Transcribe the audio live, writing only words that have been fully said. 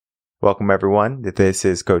Welcome everyone. This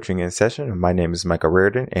is Coaching in Session. My name is Michael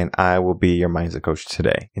Reardon and I will be your mindset coach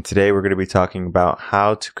today. And today we're going to be talking about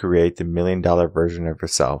how to create the $1 million version of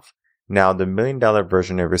yourself. Now, the $1 million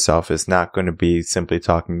version of yourself is not going to be simply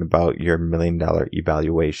talking about your $1 million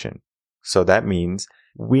evaluation. So that means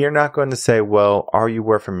we are not going to say, well, are you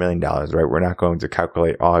worth $1 million, right? We're not going to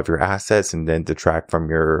calculate all of your assets and then detract from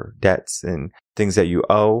your debts and things that you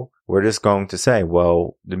owe. We're just going to say,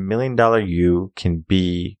 well, the $1 million you can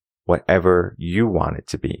be whatever you want it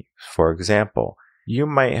to be. For example, you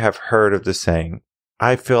might have heard of the saying,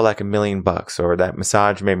 I feel like $1 million, or that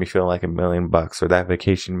massage made me feel like $1 million, or that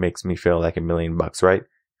vacation makes me feel like $1 million, right?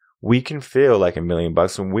 We can feel like $1 million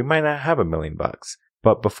and we might not have $1 million.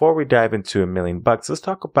 But before we dive into $1 million, let's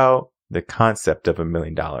talk about the concept of $1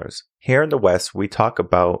 million. Here in the West, we talk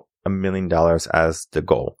about $1 million as the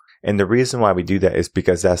goal. And the reason why we do that is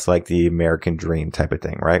because that's like the American dream type of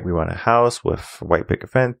thing, right? We want a house with white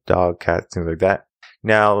picket fence, dog, cat, things like that.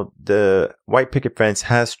 Now, the white picket fence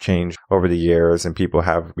has changed over the years and people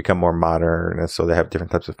have become more modern. And so they have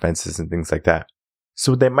different types of fences and things like that.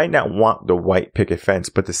 So they might not want the white picket fence,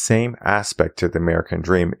 but the same aspect to the American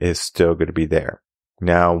dream is still going to be there.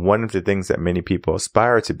 Now, one of the things that many people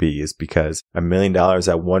aspire to be is because $1 million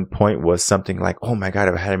at one point was something like, oh my God,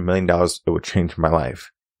 if I had $1 million, it would change my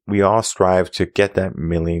life. We all strive to get that $1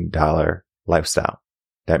 million lifestyle,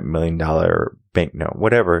 that $1 million banknote,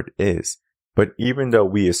 whatever it is. But even though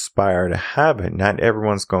we aspire to have it, not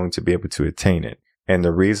everyone's going to be able to attain it. And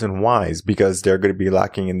the reason why is because they're going to be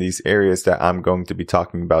lacking in these areas that I'm going to be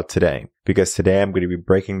talking about today. Because today I'm going to be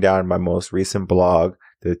breaking down my most recent blog,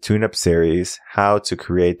 the tune-up series, how to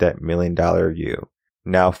create that $1 million you.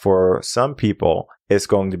 Now, for some people, it's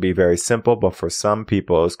going to be very simple, but for some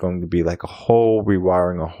people, it's going to be like a whole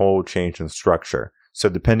rewiring, a whole change in structure. So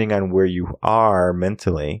depending on where you are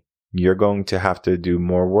mentally, you're going to have to do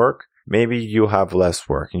more work. Maybe you'll have less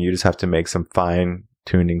work and you just have to make some fine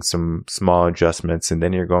tuning, some small adjustments, and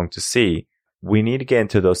then you're going to see we need to get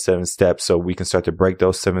into those 7 steps so we can start to break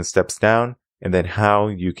those 7 steps down and then how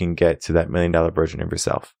you can get to that $1 million version of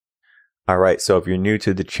yourself. All right. So if you're new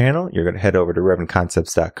to the channel, you're going to head over to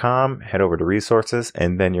revenconcepts.com, head over to resources,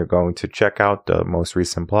 and then you're going to check out the most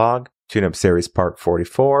recent blog, Tune-Up Series Part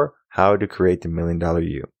 44, How to Create the $1 Million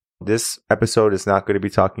You. This episode is not going to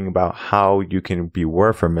be talking about how you can be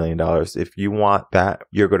worth $1 million. If you want that,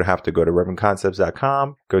 you're going to have to go to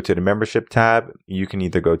revenconcepts.com, go to the membership tab. You can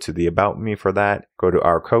either go to the About Me for that, go to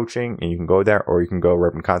our coaching, and you can go there, or you can go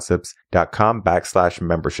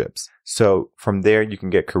revenconcepts.com/memberships. So from there, you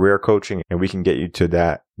can get career coaching and we can get you to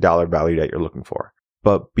that dollar value that you're looking for.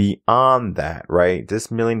 But beyond that, right, this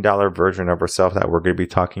 $1 million version of ourselves that we're going to be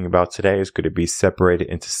talking about today is going to be separated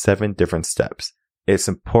into 7 different steps. It's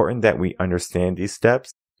important that we understand these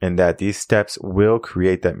steps and that these steps will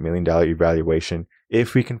create that $1 million evaluation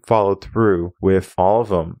if we can follow through with all of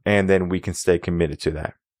them and then we can stay committed to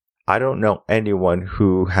that. I don't know anyone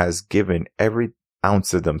who has given every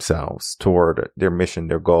ounce of themselves toward their mission,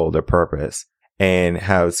 their goal, their purpose, and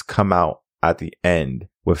has come out at the end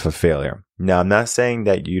with a failure. Now, I'm not saying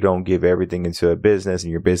that you don't give everything into a business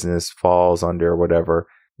and your business falls under whatever.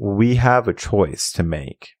 We have a choice to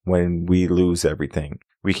make when we lose everything.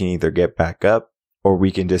 We can either get back up or we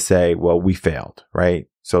can just say, well, we failed, right?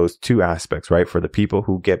 So it's 2 aspects, right? For the people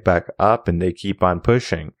who get back up and they keep on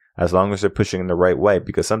pushing, as long as they're pushing in the right way,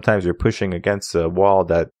 because sometimes you're pushing against a wall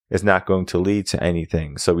that is not going to lead to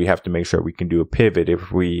anything. So we have to make sure we can do a pivot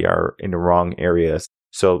if we are in the wrong areas.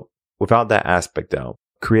 So without that aspect though,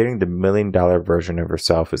 creating the $1 million version of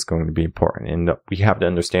yourself is going to be important. And we have to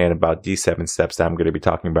understand about these 7 steps that I'm going to be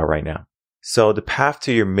talking about right now. So the path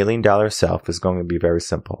to your $1 million self is going to be very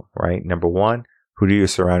simple, right? Number 1, who do you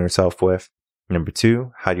surround yourself with? Number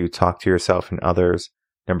 2, how do you talk to yourself and others?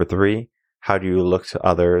 Number 3, how do you look to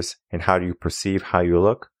others and how do you perceive how you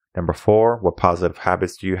look? Number 4, what positive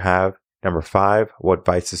habits do you have? Number 5, what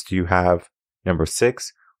vices do you have? Number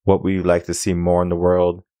 6, what would you like to see more in the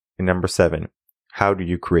world? And number 7, how do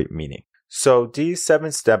you create meaning? So these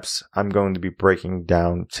 7 steps I'm going to be breaking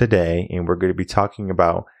down today, and we're going to be talking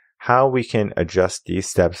about how we can adjust these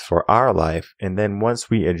steps for our life. And then once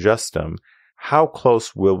we adjust them, how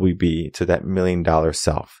close will we be to that $1 million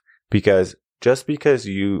self? Because just because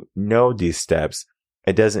you know these steps,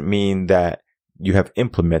 it doesn't mean that you have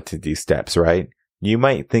implemented these steps, right? You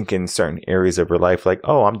might think in certain areas of your life like,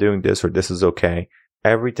 oh, I'm doing this or this is okay.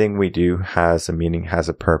 Everything we do has a meaning, has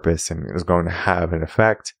a purpose, and is going to have an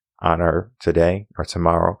effect on our today or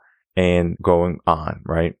tomorrow and going on,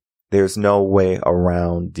 right? There's no way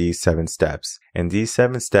around these 7 steps. And these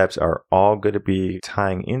 7 steps are all going to be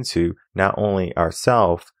tying into not only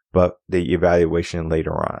ourselves, but the evaluation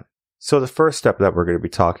later on. So the first step that we're going to be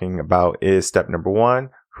talking about is step number 1.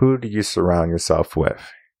 Who do you surround yourself with?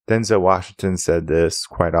 Denzel Washington said this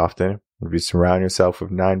quite often. If you surround yourself with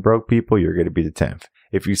 9 broke people, you're going to be the 10th.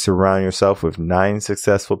 If you surround yourself with 9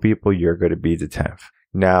 successful people, you're going to be the 10th.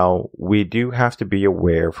 Now, we do have to be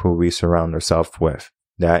aware of who we surround ourselves with.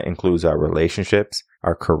 That includes our relationships,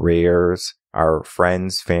 our careers, our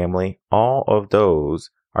friends, family. All of those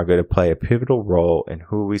are going to play a pivotal role in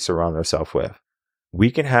who we surround ourselves with. We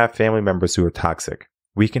can have family members who are toxic.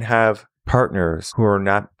 We can have partners who are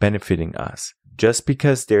not benefiting us. Just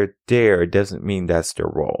because they're there doesn't mean that's their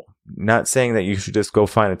role. Not saying that you should just go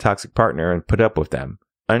find a toxic partner and put up with them.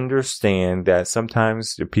 Understand that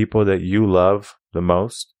sometimes the people that you love the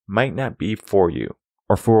most might not be for you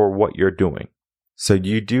or for what you're doing. So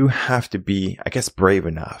you do have to be, brave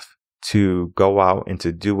enough to go out and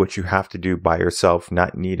to do what you have to do by yourself,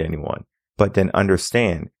 not need anyone. But then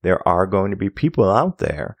understand there are going to be people out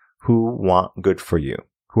there who want good for you,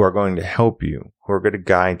 who are going to help you, who are going to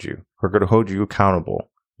guide you, who are going to hold you accountable.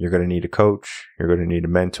 You're going to need a coach. You're going to need a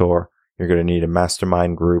mentor. You're going to need a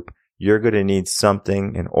mastermind group. You're going to need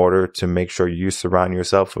something in order to make sure you surround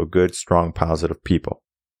yourself with good, strong, positive people.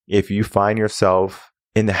 If you find yourself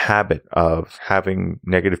in the habit of having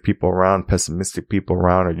negative people around, pessimistic people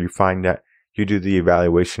around, or you find that you do the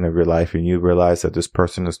evaluation of your life and you realize that this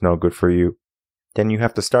person is no good for you, then you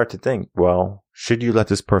have to start to think, well, should you let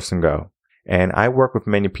this person go? And I work with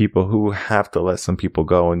many people who have to let some people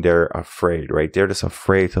go and they're afraid, right? They're just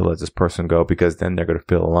afraid to let this person go because then they're going to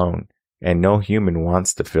feel alone. And no human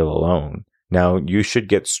wants to feel alone. Now, you should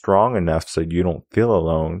get strong enough so you don't feel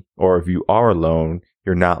alone. Or if you are alone,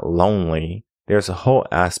 you're not lonely. There's a whole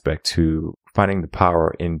aspect to finding the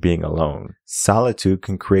power in being alone. Solitude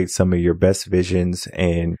can create some of your best visions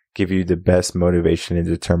and give you the best motivation and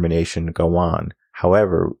determination to go on.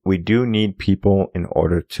 However, we do need people in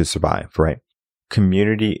order to survive, right?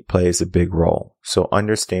 Community plays a big role. So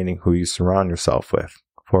understanding who you surround yourself with.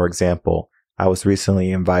 For example, I was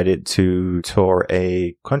recently invited to tour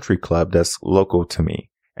a country club that's local to me.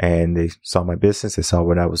 And they saw my business, they saw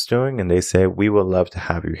what I was doing, and they said, we would love to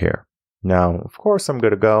have you here. Now, of course, I'm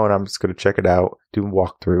going to go and I'm just going to check it out, do a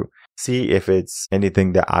walkthrough, see if it's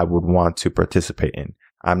anything that I would want to participate in.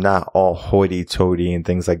 I'm not all hoity-toity and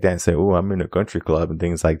things like that and say, oh, I'm in a country club and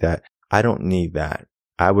things like that. I don't need that.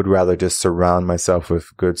 I would rather just surround myself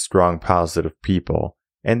with good, strong, positive people.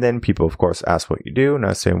 And then people, of course, ask what you do. And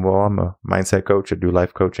I say, well, I'm a mindset coach. I do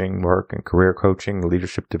life coaching work and career coaching,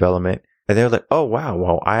 leadership development. And they're like, oh, wow,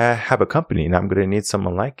 well, I have a company and I'm going to need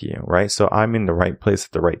someone like you, right? So I'm in the right place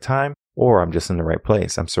at the right time, or I'm just in the right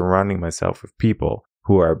place. I'm surrounding myself with people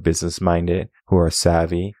who are business-minded, who are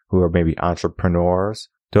savvy, who are maybe entrepreneurs.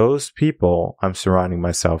 Those people I'm surrounding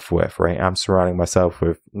myself with, right? I'm surrounding myself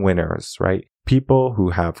with winners, right? People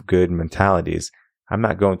who have good mentalities. I'm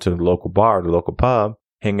not going to the local bar, the local pub,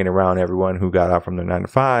 hanging around everyone who got out from their 9 to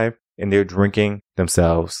 5 and they're drinking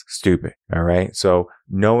themselves stupid, all right? So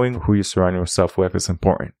knowing who you surround yourself with is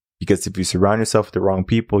important. Because if you surround yourself with the wrong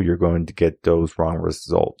people, you're going to get those wrong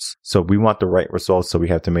results. So we want the right results. So we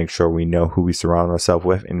have to make sure we know who we surround ourselves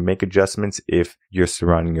with and make adjustments if you're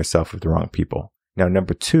surrounding yourself with the wrong people. Now,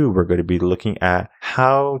 number 2, we're going to be looking at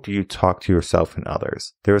how do you talk to yourself and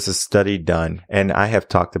others? There was a study done, and I have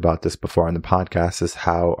talked about this before on the podcast, is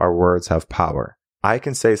how our words have power. I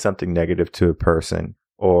can say something negative to a person,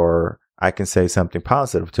 or I can say something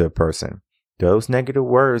positive to a person. Those negative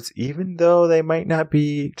words, even though they might not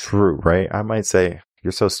be true, right? I might say,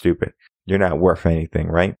 you're so stupid. You're not worth anything,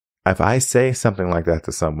 right? If I say something like that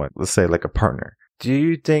to someone, let's say like a partner, do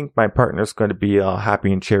you think my partner's going to be all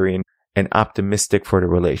happy and cheery and optimistic for the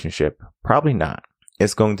relationship? Probably not.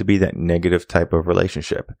 It's going to be that negative type of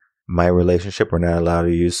relationship. My relationship, we're not allowed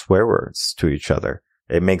to use swear words to each other.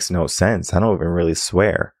 It makes no sense. I don't even really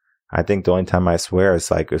swear. I think the only time I swear is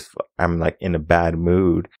like if I'm like in a bad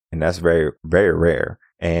mood, and that's very, very rare.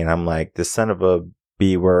 And I'm like, the son of a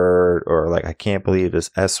B word, or like, I can't believe this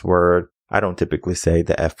S word. I don't typically say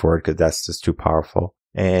the F word because that's just too powerful.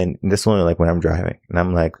 And this is only like when I'm driving. And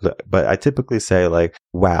I'm like, look, but I typically say like,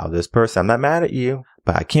 wow, this person, I'm not mad at you,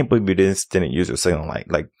 but I can't believe you didn't use your signal light.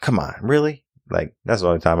 Like, come on, really? Like, that's the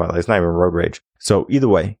only time it's not even road rage. So either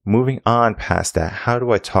way, moving on past that, how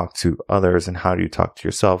do I talk to others and how do you talk to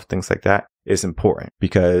yourself? Things like that is important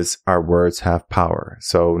because our words have power.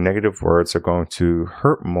 So negative words are going to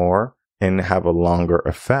hurt more and have a longer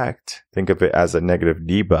effect. Think of it as a negative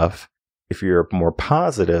debuff. If you're more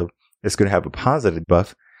positive, it's going to have a positive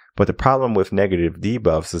buff. But the problem with negative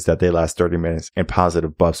debuffs is that they last 30 minutes and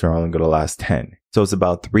positive buffs are only going to last 10. So it's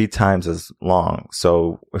about 3 times as long.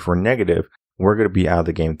 So if we're negative, we're going to be out of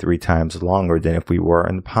the game 3 times longer than if we were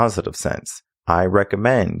in the positive sense. I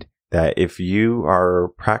recommend that if you are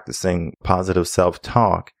practicing positive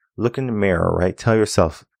self-talk, look in the mirror, right? Tell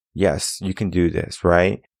yourself, yes, you can do this,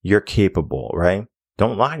 right? You're capable, right?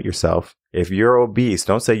 Don't lie to yourself. If you're obese,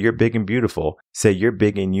 don't say you're big and beautiful. Say you're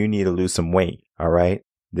big and you need to lose some weight, all right?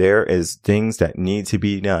 There is things that need to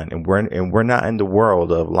be done, and we're not in the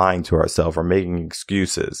world of lying to ourselves or making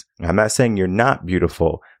excuses. I'm not saying you're not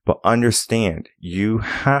beautiful, but understand you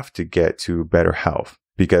have to get to better health,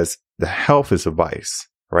 because the health is a vice,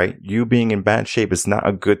 right? You being in bad shape is not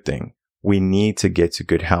a good thing. We need to get to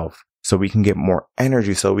good health so we can get more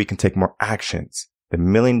energy, so we can take more actions. The $1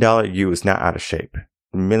 million you is not out of shape.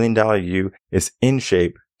 The $1 million you is in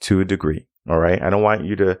shape to a degree. All right. I don't want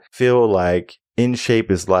you to feel like in shape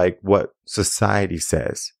is like what society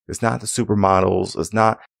says. It's not the supermodels. It's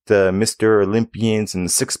not the Mr. Olympians and the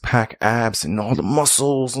 6-pack abs and all the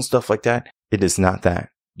muscles and stuff like that. It is not that.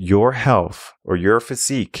 Your health or your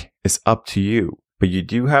physique is up to you. But you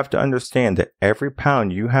do have to understand that every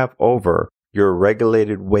pound you have over your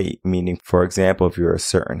regulated weight, meaning, for example, if you're a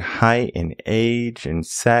certain height and age and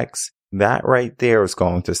sex, that right there is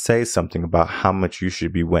going to say something about how much you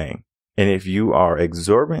should be weighing. And if you are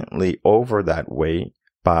exorbitantly over that weight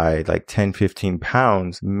by like 10, 15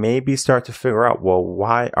 pounds, maybe start to figure out, well,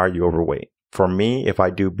 why are you overweight? For me, if I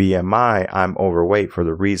do BMI, I'm overweight for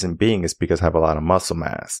the reason being is because I have a lot of muscle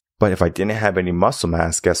mass. But if I didn't have any muscle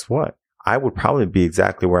mass, guess what? I would probably be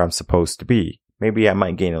exactly where I'm supposed to be. Maybe I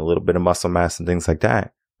might gain a little bit of muscle mass and things like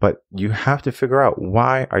that. But you have to figure out,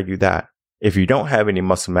 why are you that? If you don't have any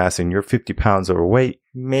muscle mass and you're 50 pounds overweight,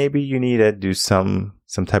 maybe you need to do some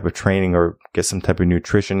type of training or get some type of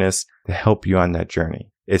nutritionist to help you on that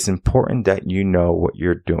journey. It's important that you know what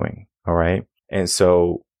you're doing. All right. And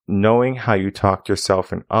so knowing how you talk to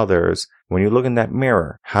yourself and others, when you look in that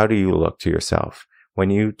mirror, how do you look to yourself? When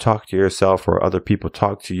you talk to yourself or other people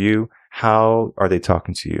talk to you, how are they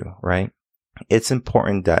talking to you? Right. It's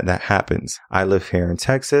important that that happens. I live here in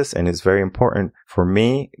Texas, and it's very important for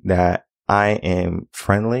me that I am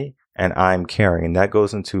friendly and I'm caring. And that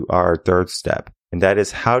goes into our third step. And that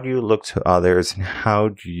is, how do you look to others and how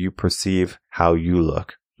do you perceive how you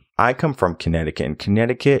look? I come from Connecticut. In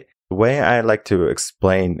Connecticut, the way I like to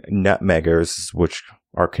explain nutmeggers, which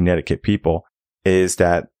are Connecticut people, is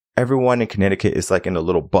that everyone in Connecticut is like in a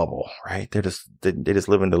little bubble, right? They just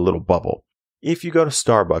live in a little bubble. If you go to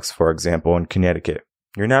Starbucks, for example, in Connecticut,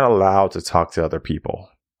 you're not allowed to talk to other people,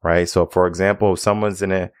 right? So, for example, if someone's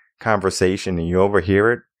in a conversation and you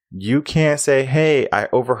overhear it, you can't say, hey, I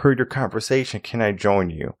overheard your conversation. Can I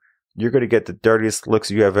join you? You're going to get the dirtiest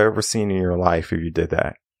looks you have ever seen in your life if you did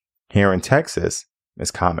that. Here in Texas,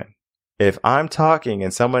 it's common. If I'm talking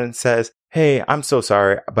and someone says, hey, I'm so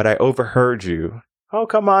sorry, but I overheard you. Oh,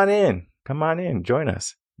 come on in. Come on in. Join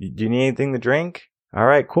us. Do you need anything to drink? All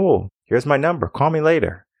right, cool. Here's my number. Call me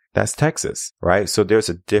later. That's Texas, right? So there's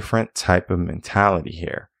a different type of mentality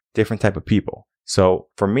here, different type of people. So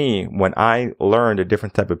for me, when I learned a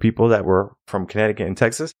different type of people that were from Connecticut and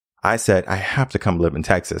Texas, I said, I have to come live in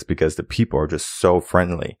Texas because the people are just so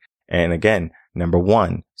friendly. And again, number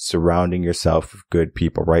one, surrounding yourself with good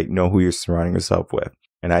people, right? Know who you're surrounding yourself with.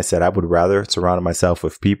 And I said, I would rather surround myself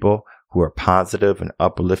with people who are positive and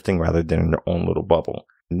uplifting rather than in their own little bubble.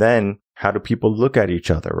 And then how do people look at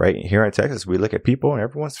each other, right? Here in Texas, we look at people and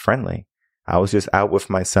everyone's friendly. I was just out with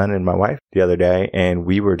my son and my wife the other day, and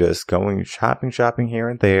we were just going shopping here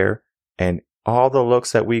and there. And all the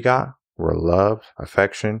looks that we got were love,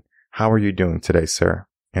 affection. How are you doing today, sir?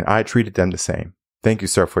 And I treated them the same. Thank you,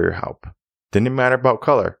 sir, for your help. Didn't matter about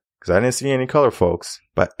color, because I didn't see any color folks.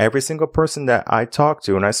 But every single person that I talked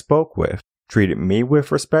to and I spoke with treated me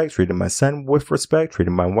with respect, treated my son with respect,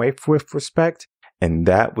 treated my wife with respect. And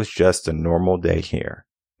that was just a normal day here.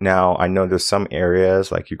 Now, I know there's some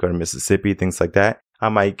areas, like you go to Mississippi, things like that. I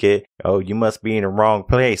might get, oh, you must be in the wrong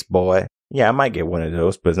place, boy. Yeah, I might get one of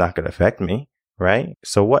those, but it's not going to affect me, right?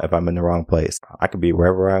 So what if I'm in the wrong place? I could be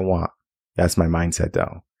wherever I want. That's my mindset,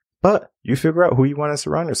 though. But you figure out who you want to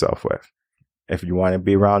surround yourself with. If you want to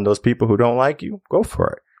be around those people who don't like you, go for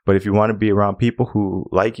it. But if you want to be around people who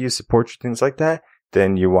like you, support you, things like that,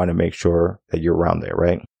 then you want to make sure that you're around there,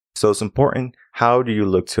 right? So it's important. How do you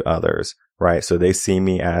look to others, right? So they see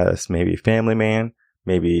me as maybe a family man,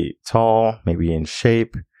 maybe tall, maybe in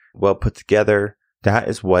shape, well put together. That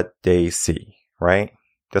is what they see, right?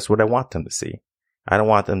 That's what I want them to see. I don't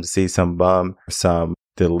want them to see some bum, some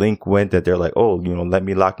delinquent that they're like, oh, let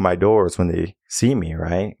me lock my doors when they see me,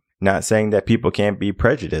 right? Not saying that people can't be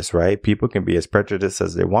prejudiced, right? People can be as prejudiced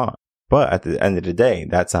as they want. But at the end of the day,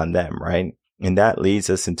 that's on them, right? And that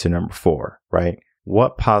leads us into number 4, right?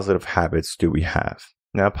 what positive habits do we have?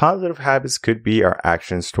 Now, positive habits could be our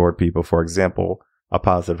actions toward people. For example, a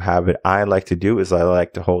positive habit I like to do is I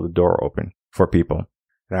like to hold the door open for people.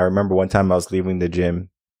 And I remember one time I was leaving the gym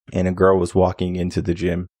and a girl was walking into the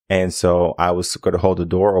gym. And so I was going to hold the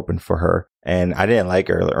door open for her. And I didn't like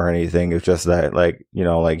her or anything. It's just that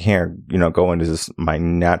here, go into this, my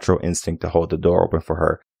natural instinct to hold the door open for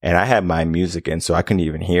her. And I had my music in, so I couldn't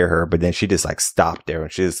even hear her. But then she just stopped there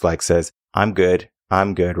and she just says, I'm good,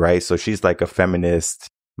 right? So she's a feminist,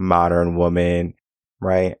 modern woman,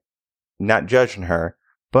 right? Not judging her,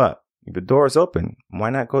 but if the door is open, why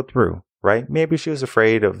not go through, right? Maybe she was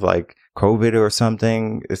afraid of COVID or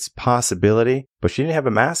something. It's a possibility, but she didn't have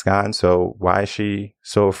a mask on. So why is she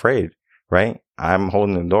so afraid, right? I'm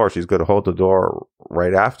holding the door. She's going to hold the door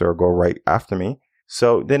right after or go right after me.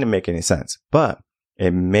 So it didn't make any sense, but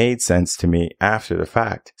it made sense to me after the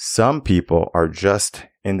fact. Some people are just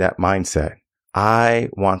in that mindset. I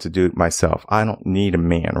want to do it myself. I don't need a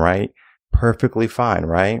man, right? Perfectly fine,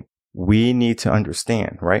 right? We need to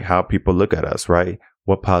understand, right, how people look at us, right?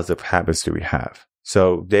 What positive habits do we have?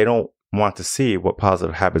 So they don't want to see what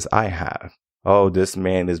positive habits I have. Oh, this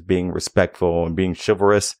man is being respectful and being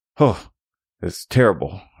chivalrous. Oh, it's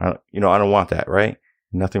terrible. I don't want that, right?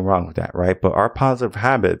 Nothing wrong with that, right? But our positive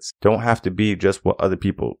habits don't have to be just what other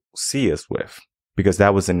people see us with, because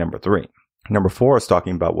that was in number 3. Number 4 is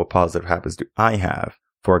talking about what positive habits do I have.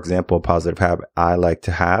 For example, a positive habit I like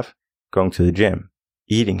to have, going to the gym,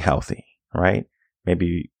 eating healthy, right?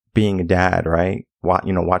 Maybe being a dad, right?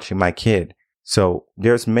 Watching my kid. So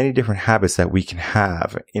there's many different habits that we can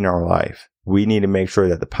have in our life. We need to make sure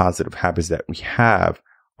that the positive habits that we have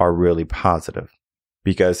are really positive,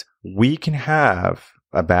 because we can have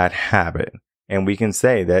a bad habit and we can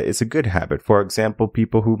say that it's a good habit. For example,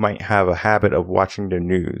 people who might have a habit of watching the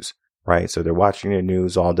news, right? So they're watching the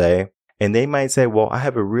news all day and they might say, well, I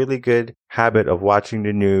have a really good habit of watching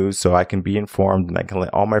the news so I can be informed and I can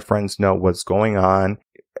let all my friends know what's going on,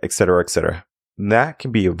 etc., etc. That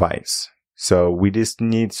can be a vice. So we just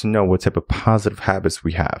need to know what type of positive habits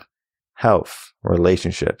we have. Health,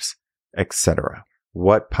 relationships, etc.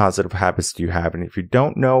 What positive habits do you have? And if you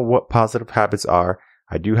don't know what positive habits are,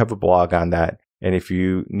 I do have a blog on that. And if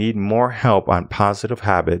you need more help on positive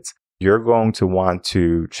habits, you're going to want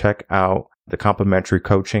to check out the complimentary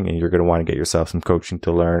coaching, and you're going to want to get yourself some coaching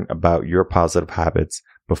to learn about your positive habits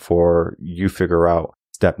before you figure out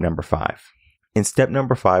step number 5. In step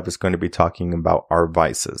number 5 is going to be talking about our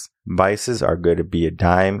vices. Vices are going to be a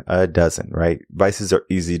dime a dozen, right? Vices are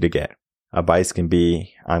easy to get. A vice can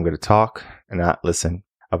be, I'm going to talk and not listen.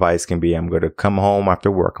 A vice can be, I'm going to come home after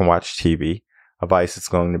work and watch TV. A vice is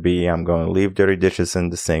going to be, I'm going to leave dirty dishes in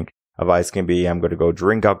the sink. A vice can be, I'm going to go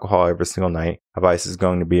drink alcohol every single night. A vice is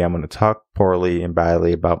going to be, I'm going to talk poorly and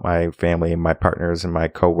badly about my family and my partners and my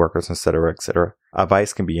coworkers, etc., etc. A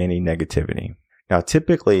vice can be any negativity. Now,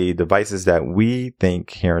 typically, the vices that we think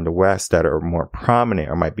here in the West that are more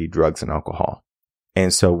prominent might be drugs and alcohol.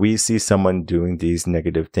 And so we see someone doing these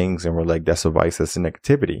negative things and we're like, that's a vice, that's a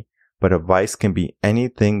negativity. But a vice can be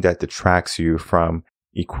anything that detracts you from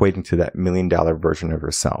equating to that $1 million version of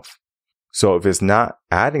yourself. So if it's not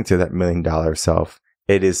adding to that $1 million self,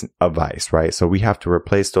 it is a vice, right? So we have to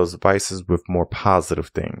replace those vices with more positive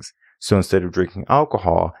things. So instead of drinking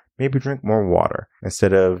alcohol, maybe drink more water.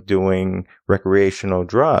 Instead of doing recreational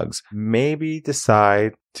drugs, maybe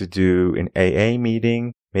decide to do an AA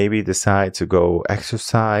meeting, maybe decide to go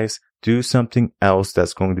exercise, do something else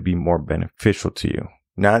that's going to be more beneficial to you.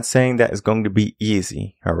 Not saying that it's going to be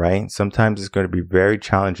easy, all right? Sometimes it's going to be very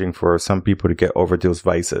challenging for some people to get over those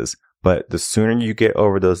vices. But the sooner you get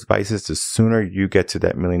over those vices, the sooner you get to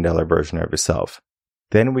that $1 million version of yourself.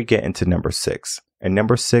 Then we get into number 6. And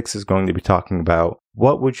number 6 is going to be talking about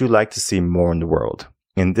what would you like to see more in the world?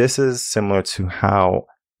 And this is similar to how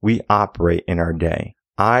we operate in our day.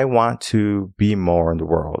 I want to be more in the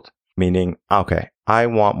world, meaning, okay, I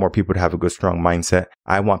want more people to have a good, strong mindset.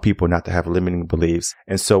 I want people not to have limiting beliefs.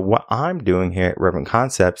 And so what I'm doing here at Reverent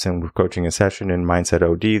Concepts and with Coaching in Session and Mindset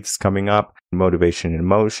OD that's coming up, Motivation in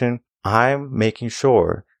Motion, I'm making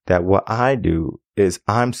sure that what I do is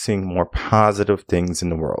I'm seeing more positive things in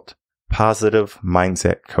the world. Positive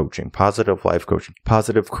mindset coaching, positive life coaching,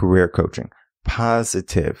 positive career coaching,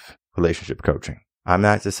 positive relationship coaching. I'm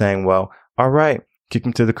not just saying, well, all right, kick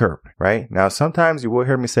them to the curb, right? Now, sometimes you will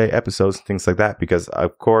hear me say episodes and things like that because,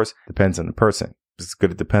 of course, it depends on the person. It's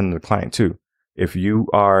going to depend on the client too. If you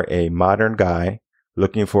are a modern guy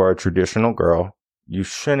looking for a traditional girl, you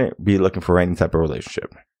shouldn't be looking for any type of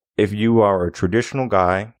relationship. If you are a traditional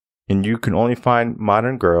guy and you can only find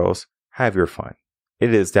modern girls, have your fun.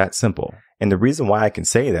 It is that simple. And the reason why I can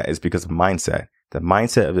say that is because of mindset. the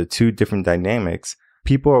mindset of the two different dynamics,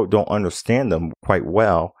 people don't understand them quite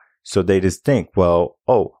well. So they just think, well,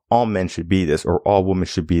 oh, all men should be this or all women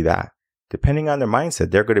should be that. Depending on their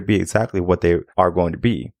mindset, they're going to be exactly what they are going to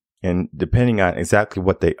be. And depending on exactly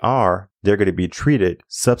what they are, they're going to be treated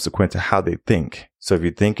subsequent to how they think. So if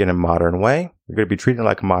you think in a modern way, you're going to be treated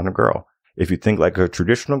like a modern girl. If you think like a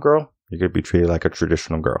traditional girl, you're going to be treated like a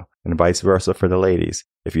traditional girl. And vice versa for the ladies.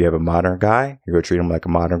 If you have a modern guy, you're going to treat him like a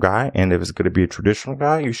modern guy. And if it's going to be a traditional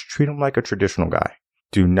guy, you should treat him like a traditional guy.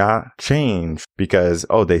 Do not change because,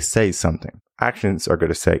 oh, they say something. Actions are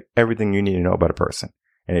going to say everything you need to know about a person.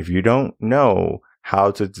 And if you don't know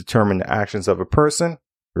how to determine the actions of a person,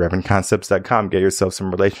 ReverendConcepts.com, get yourself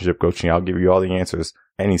some relationship coaching. I'll give you all the answers,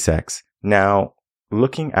 any sex. Now,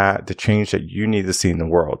 looking at the change that you need to see in the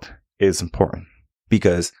world is important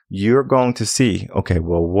because you're going to see, okay,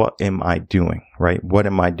 well, what am I doing, right? What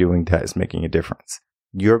am I doing that is making a difference?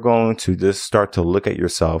 You're going to just start to look at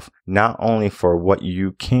yourself, not only for what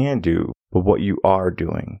you can do, but what you are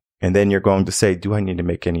doing. And then you're going to say, do I need to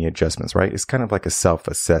make any adjustments, right? It's kind of like a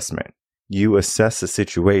self-assessment. You assess the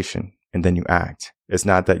situation and then you act. It's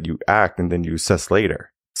not that you act and then you assess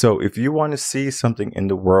later. So if you want to see something in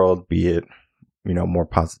the world, be it, more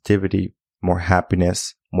positivity, more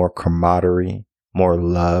happiness, more camaraderie, more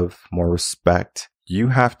love, more respect, you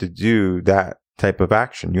have to do that type of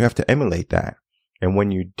action. You have to emulate that. And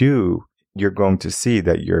when you do, you're going to see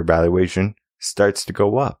that your evaluation starts to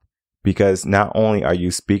go up because not only are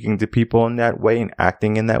you speaking to people in that way and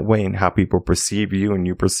acting in that way and how people perceive you and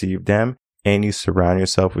you perceive them, and you surround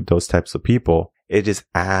yourself with those types of people, it just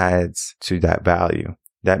adds to that value.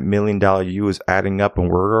 That $1 million you is adding up and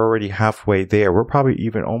we're already halfway there. We're probably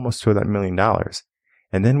even almost to that $1 million.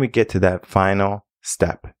 And then we get to that final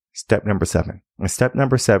step number 7. And step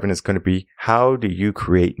number 7 is going to be, how do you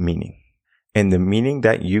create meaning? And the meaning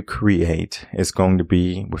that you create is going to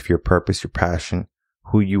be with your purpose, your passion,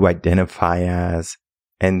 who you identify as,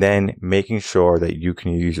 and then making sure that you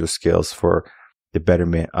can use your skills for the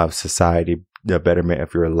betterment of society, the betterment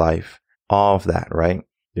of your life, all of that, right?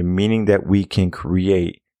 The meaning that we can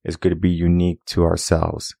create is going to be unique to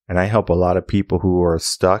ourselves. And I help a lot of people who are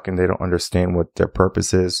stuck and they don't understand what their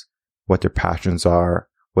purpose is, what their passions are,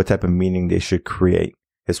 what type of meaning they should create.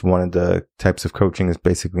 It's one of the types of coaching is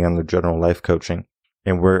basically on the general life coaching.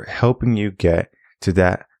 And we're helping you get to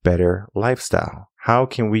that better lifestyle. How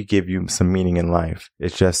can we give you some meaning in life?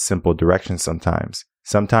 It's just simple directions sometimes.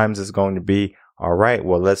 Sometimes it's going to be, all right,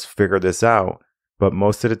 well, let's figure this out. But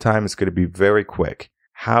most of the time it's going to be very quick.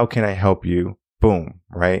 How can I help you? Boom,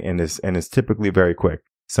 right? And it's typically very quick.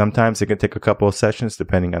 Sometimes it can take a couple of sessions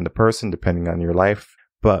depending on the person, depending on your life.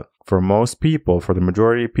 But for most people, for the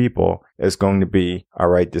majority of people, it's going to be, all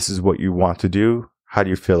right, this is what you want to do. How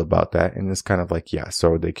do you feel about that? And it's kind of like, yeah,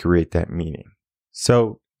 so they create that meaning.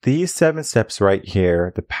 So these 7 steps right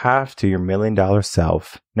here, the path to your $1 million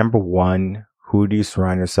self. Number 1, who do you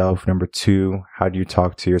surround yourself? Number 2, how do you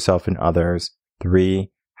talk to yourself and others?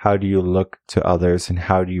 3, how do you look to others and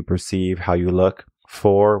how do you perceive how you look?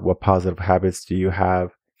 4, what positive habits do you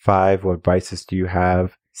have? 5, what vices do you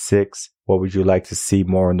have? 6, what would you like to see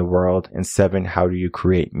more in the world? And 7, how do you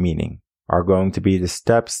create meaning? Are going to be the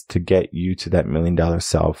steps to get you to that $1 million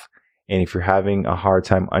self. And if you're having a hard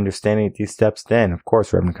time understanding these steps, then of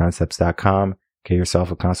course, ReverendConcepts.com, get yourself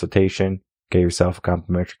a consultation, get yourself a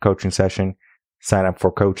complimentary coaching session, sign up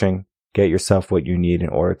for coaching, get yourself what you need in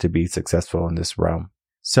order to be successful in this realm.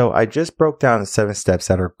 So I just broke down the 7 steps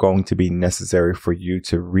that are going to be necessary for you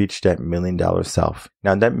to reach that $1 million self.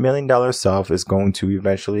 Now that $1 million self is going to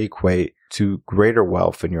eventually equate to greater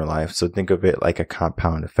wealth in your life. So think of it like a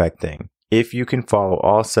compound effect thing. If you can follow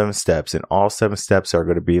all 7 steps and all 7 steps are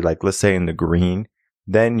going to be like, let's say in the green,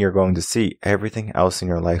 then you're going to see everything else in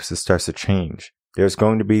your life starts to change. There's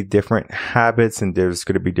going to be different habits and there's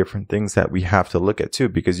going to be different things that we have to look at too,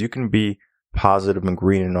 because you can be positive and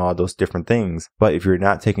green and all those different things. But if you're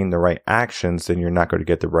not taking the right actions, then you're not going to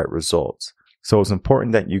get the right results. So it's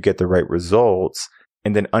important that you get the right results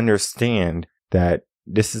and then understand that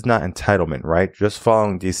this is not entitlement, right? Just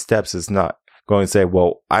following these steps is not going to say,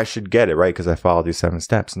 well, I should get it, right? Because I followed these 7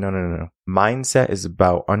 steps. No. Mindset is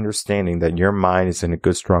about understanding that your mind is in a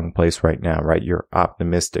good, strong place right now, right? You're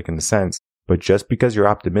optimistic in the sense, but just because you're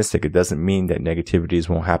optimistic, it doesn't mean that negativities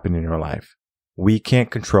won't happen in your life. We can't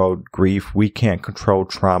control grief. We can't control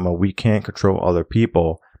trauma. We can't control other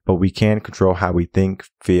people, but we can control how we think,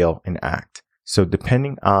 feel, and act. So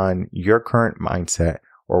depending on your current mindset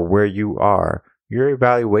or where you are, your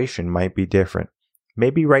evaluation might be different.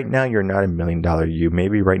 Maybe right now you're not $1 million you.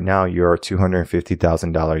 Maybe right now you're a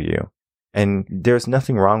 $250,000 you. And there's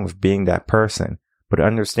nothing wrong with being that person. But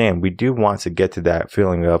understand, we do want to get to that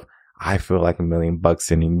feeling of, I feel like $1 million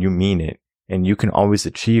and you mean it. And you can always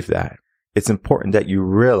achieve that. It's important that you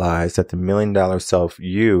realize that the $1 million self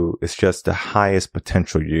you is just the highest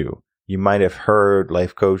potential you. You might have heard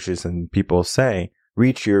life coaches and people say,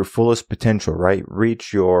 reach your fullest potential, right?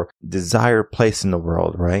 Reach your desired place in the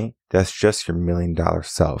world, right? That's just your $1 million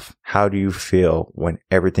self. How do you feel when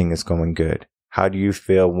everything is going good? How do you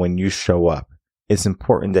feel when you show up? It's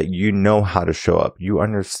important that you know how to show up. You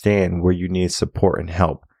understand where you need support and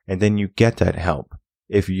help, and then you get that help.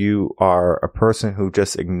 If you are a person who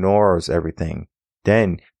just ignores everything,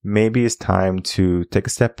 then maybe it's time to take a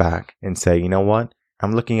step back and say, you know what?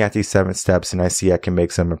 I'm looking at these 7 steps and I see I can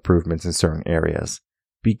make some improvements in certain areas.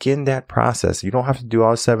 Begin that process. You don't have to do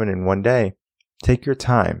all 7 in one day. Take your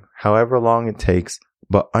time, however long it takes,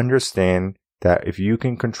 but understand that if you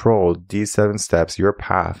can control these 7 steps, your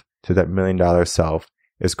path to that $1 million self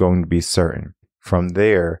is going to be certain. From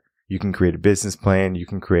there, you can create a business plan. You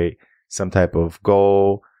can create some type of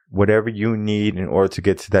goal, whatever you need in order to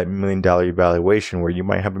get to that $1 million evaluation where you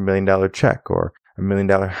might have $1 million check or $1 million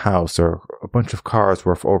house or a bunch of cars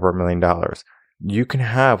worth over $1 million. You can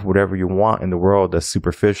have whatever you want in the world that's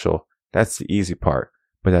superficial. That's the easy part,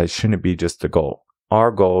 but that shouldn't be just the goal.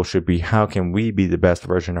 Our goal should be, how can we be the best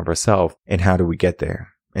version of ourselves and how do we get there?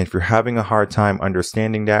 And if you're having a hard time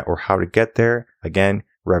understanding that or how to get there, again,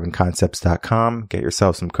 RevenConcepts.com, get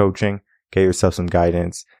yourself some coaching, get yourself some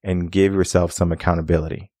guidance, and give yourself some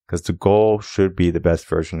accountability, because the goal should be the best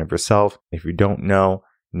version of yourself. If you don't know,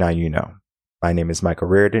 now you know. My name is Michael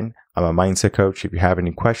Reardon. I'm a mindset coach. If you have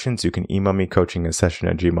any questions, you can email me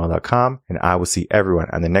coachinginsession@gmail.com, and I will see everyone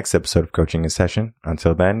on the next episode of Coaching in Session.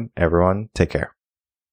 Until then, everyone, take care.